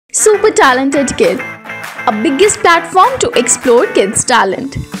Super Talented Kid, a biggest platform to explore kids'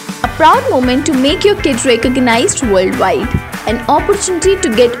 talent. A proud moment to make your kid recognized worldwide. An opportunity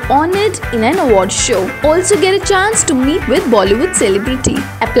to get honored in an award show. Also get a chance to meet with Bollywood celebrity.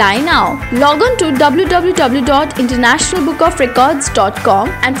 Apply now. Log on to www.internationalbookofrecords.com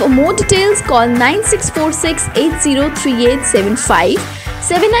and for more details call 9646803875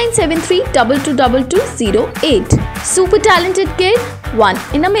 7973222208. Super Talented Kid, one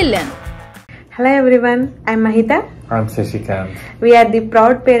in a million. Hello everyone, I'm Mahita. I'm Sashikant. We are the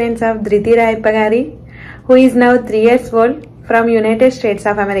proud parents of Dhriti Rayappagari, who is now 3 years old from United States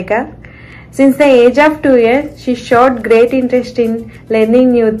of America. Since the age of 2 years, she showed great interest in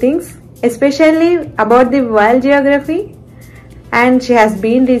learning new things, especially about the world geography, and she has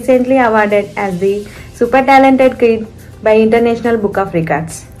been recently awarded as the Super Talented Kid by International Book of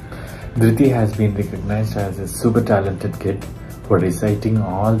Records. Dhriti has been recognized as a super talented kid for reciting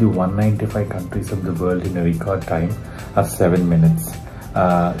all the 195 countries of the world in a record time of 7 minutes.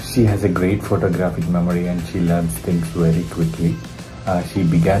 She has a great photographic memory and she learns things very quickly. She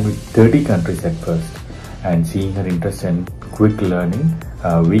began with 30 countries at first, and seeing her interest in quick learning,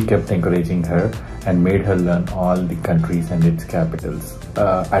 we kept encouraging her and made her learn all the countries and its capitals.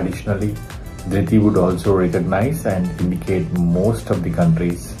 Additionally, Dhriti would also recognize and indicate most of the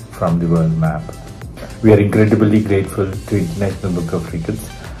countries from the world map. We are incredibly grateful to International Book of Records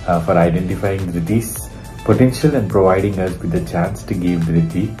for identifying Dhriti's potential and providing us with the chance to give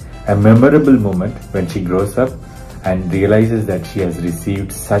Dhriti a memorable moment when she grows up and realizes that she has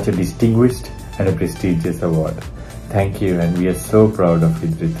received such a distinguished and a prestigious award. Thank you, and we are so proud of you,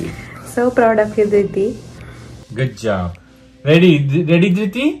 Dhriti. So proud of you, Dhriti. Good job. Ready,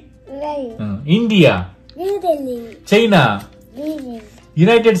 Dhriti? Ready. India. New Delhi. China. Beijing.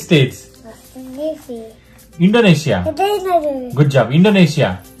 United States. Washington DC. Indonesia. Delhi. Good job.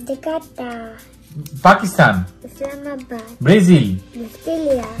 Indonesia. Jakarta. Pakistan. Islamabad. Brazil.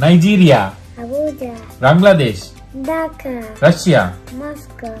 Australia. Nigeria. Abuja. Bangladesh. Dhaka. Russia.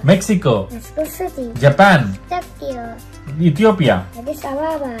 Moscow. Mexico. Mexico City. Japan. Tokyo. Ethiopia. Addis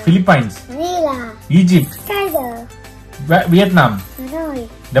Ababa. Philippines. Manila. Egypt. Cairo. Vietnam. Hanoi.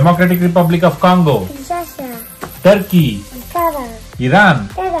 Democratic Republic of Congo. Kinshasa. Turkey. Ankara. Iran.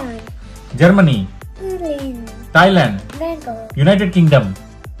 Tehran. Germany. Berlin. Thailand. Bangkok. United Kingdom.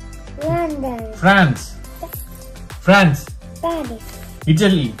 London. France. Paris.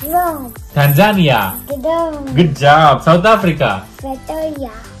 Italy. Rome. Tanzania. Gabon. Good job. South Africa.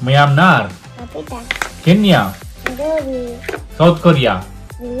 Pretoria. Myanmar. Capital. Kenya. Nairobi. South Korea.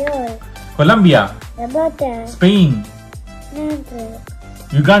 Seoul. Colombia. Rabat. Spain. Nantes.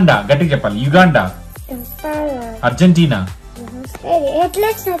 Uganda. Gatti Chapal. Uganda. Kampala. Argentina. Buenos Aires.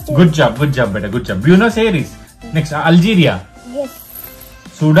 Let's not do Good job, better, good job. Buenos Aires. Next, Algeria. Yes.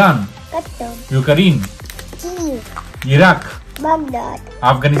 Sudan. Khartoum. Ukraine. Kyiv. Iraq. Baghdad.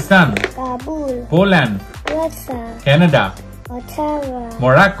 Afghanistan. Kabul. Poland. Warsaw. Canada. Ottawa.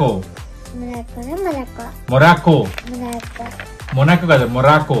 Morocco. Morocco.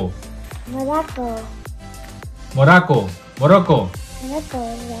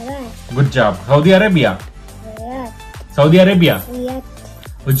 Rabat. Good job. Saudi Arabia. Riyadh.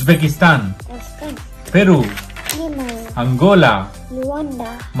 Uzbekistan. Tashkent. Peru. Lima. Angola.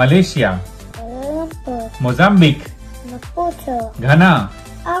 Luanda. Malaysia. Kuala Lumpur. Mozambique. Maputo. Ghana.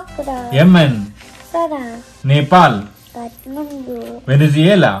 Accra. Yemen. Sara. Nepal. Kathmandu.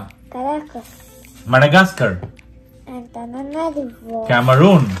 Venezuela. Caracas. Madagascar. Antananarivo.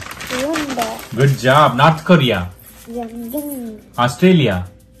 Cameroon. Rwanda. Good job. North Korea. Yangon. Australia.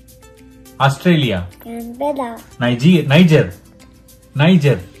 Canberra. Niger.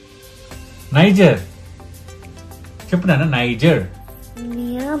 Chepuna Niger.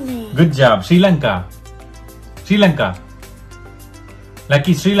 Niamey. Good job. Sri Lanka.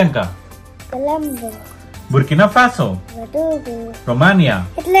 Lucky Sri Lanka. Colombo. Burkina Faso. Wagadugu. Romania.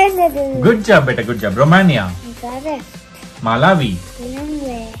 Atlanta. Good job, beta. Good job. Romania. Bucharest. Malawi.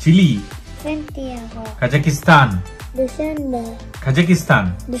 Colombia. Chile. Santiago. Kazakhstan. Dushanbe.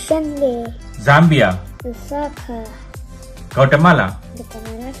 Zambia. Lusaka. Guatemala.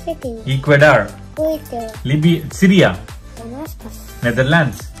 Panama City. Ecuador. Quito. Libya. Syria. Damascus.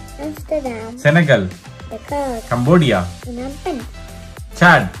 Netherlands. Amsterdam. Senegal. Dakar. Cambodia. Phnom Penh.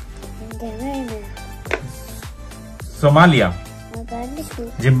 Chad. Guyana. Somalia. Mogadishu.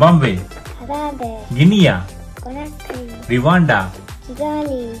 Zimbabwe. Harare. Guinea. Conakry. Rwanda.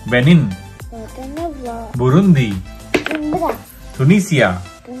 Kigali. Benin. Porto Novo. Burundi. Zimbabwe. Tunisia.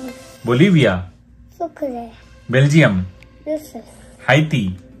 Tunis. Bolivia. Sucre. Belgium. Yusuf.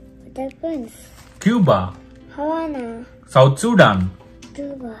 Haiti. Port-au-Prince. Cuba. Havana. South Sudan.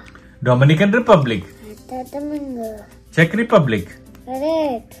 Cuba. Dominican Republic. Santo Domingo. Czech Republic.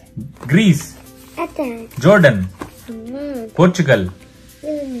 Correct. Greece. Athens. Jordan. Amman. Portugal.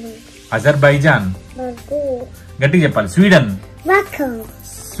 Finland. Azerbaijan. Baku. గట్టిగా చెప్పాలి. Sweden. Moscow.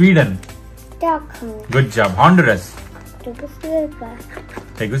 Sweden. Stockholm. Good job. Honduras.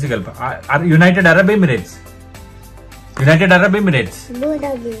 Tegucigalpa. United Arab Emirates. United Arab Emirates. Abu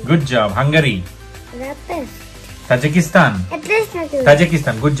Dhabi. Good job. Hungary. Budapest. Tajikistan. Atlanta.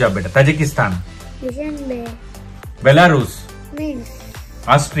 Tajikistan. Good job, beta. Tajikistan. Luxembourg. Belarus. Minsk.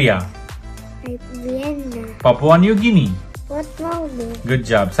 Austria. Vienna. Papua New Guinea. Portmao. Good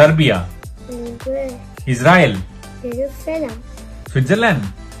job. Serbia. Uruguay. Israel. Jerusalem. Switzerland.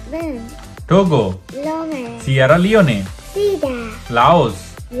 Bern. Togo. Lome. Sierra Leone. Sida. Laos.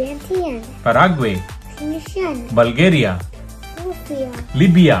 Vientiane. Paraguay. Tunisian. Bulgaria. Sofia.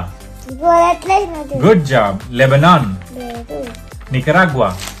 Libya. Good job. Lebanon. Beirut. Nicaragua.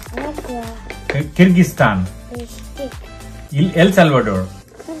 Nicaragua. Kyrgyzstan. Bishkek. El Salvador.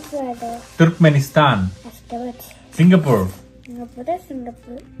 Ecuador. Turkmenistan. Ashgabat. Singapore.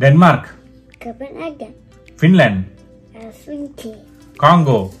 Singapore. Denmark. Copenhagen. Finland. Helsinki.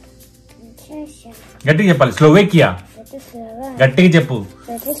 Congo. Kinshasa. గట్టిగా చెప్పాలి. Slovakia. Bratislava. గట్టిగా చెప్పు.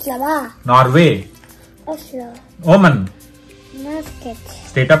 Bratislava. Norway. Oslo. ఓమన్. Muscat.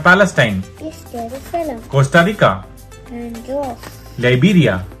 State of Palestine. East Jerusalem. Costa Rica. Honduras.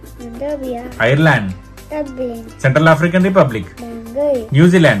 Liberia. Moldova. Ireland. Dublin. Central African republic. Bangui.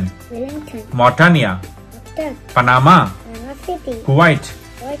 New Zealand. Wellington. Mauritania. Baghdad. Panama. Panama City. Kuwait.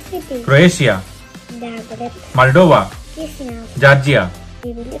 White City. Croatia. Zagreb. Moldova. Chisinau. Georgia.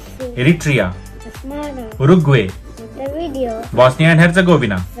 Tbilisi. Eritrea. Asmara. Uruguay. Montevideo. Bosnia and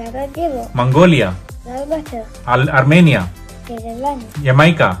హెర్జగోవినా. Sarajevo. Mongolia. Salvatore. Armenia. Yerevan.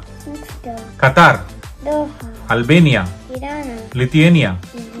 Jamaica. Mexico. Qatar. Doha. Albania. Tirana. లిథుయేనియా.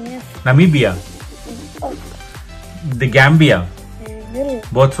 Kiev. Namibia. The Gambia. Bandul.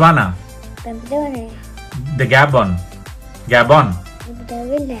 Botswana. Gabon. The గ్యాబోన్.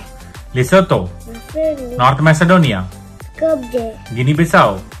 Libreville. Lesotho. Maseru. North Macedonia. Skopje. గిని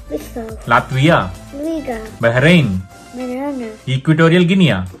బిసావ్. Bissau. Latvia. Riga. Bahrain. Banana. Equatorial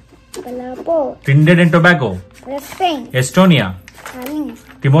Guinea. Palappo. Trinidad and Tobago. Spain. Estonia. Tallinn.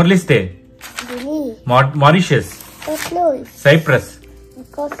 టిమోర్ లిస్తే. Dili. Mauritius. St. Louis. Cypress.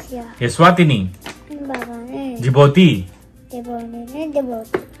 Nicosia. ఎస్వాతిని. Mbabane. జిబోతి.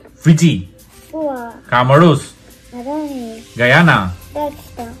 Djibouti. Fiji. Pua. కామరూస్. Maroni. Guyana.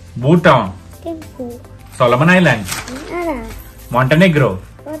 Pakistan. Bhutan. Thimphu. Solomon islands. Nara. Montenegro.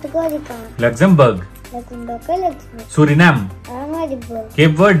 Podgorica. Luxembourg. Luxembourg. Suriname. Paramaribo.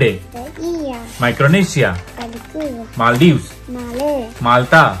 Cape వర్డే. Bahia. Micronesia. Calicuo. Maldives. Malé.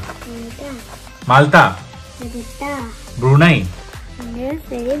 Malta. Malta. Malta. Medita. Brunei.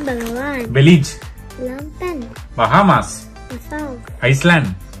 Seri Bhagavan. Belize. Lampan. Bahamas. Nassau. Iceland.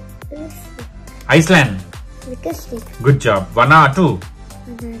 Lucy. Iceland. Lickestick. Good job. Vanuatu.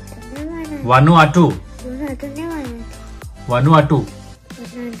 Vanatu. వనుఅటు. వనుఅటు.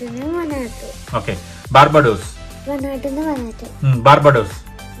 Okay. Barbados. Barbados.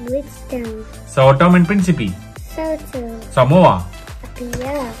 Bridgetown. సౌ tome and ప్రిన్సిపి. Soto. Samoa.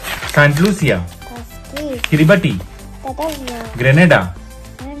 Apia. శాంట్ Lucia. Castile. కిరిబటి. Tatavia. Grenada.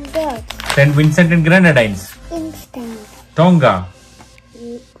 Andros. Saint Vincent and Grenadines. Kingston. Tonga.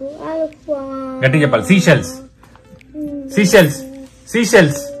 Alpha. గట్టిగా చెప్పాలి. Seychelles. Seychelles.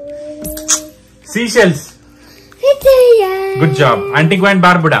 Seychelles. Seychelles. Hitaya. Good job. Antigua and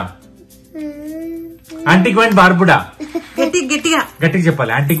Barbuda. Antigua and Barbuda. గట్టిగా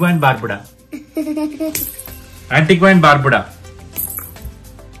చెప్పాలి. Antigua and Barbuda. Antigua and Barbuda.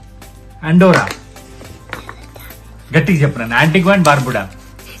 అండోరా. గట్టిగా చెప్పను. Antigua and Barbuda.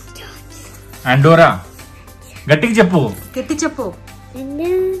 అండోరా. గట్టిగా చెప్పు.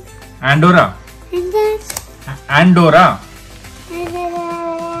 అండోరా. అండోరా.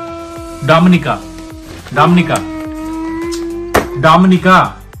 Dominika. Dominika.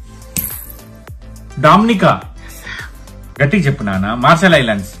 Dominika. Dominika. గట్టిగా చెప్పు నాన్న. Martial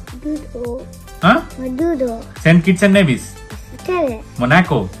islands. Madudo. Saint Kitts and Nevis. Tele.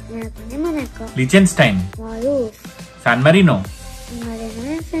 Monaco. Monaco. లిచెన్స్టైన్. Maruf. San మరీనో.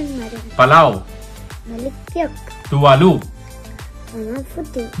 Marina San Marino. Pulao. Malikyok. Tuvalu.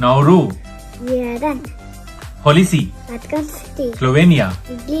 Manafuti. Nauru. Yeran. హొలిసి. Vatican City. Slovenia.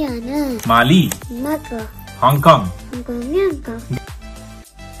 Indiana. Mali. Maka. Hong Kong. Hong Kong.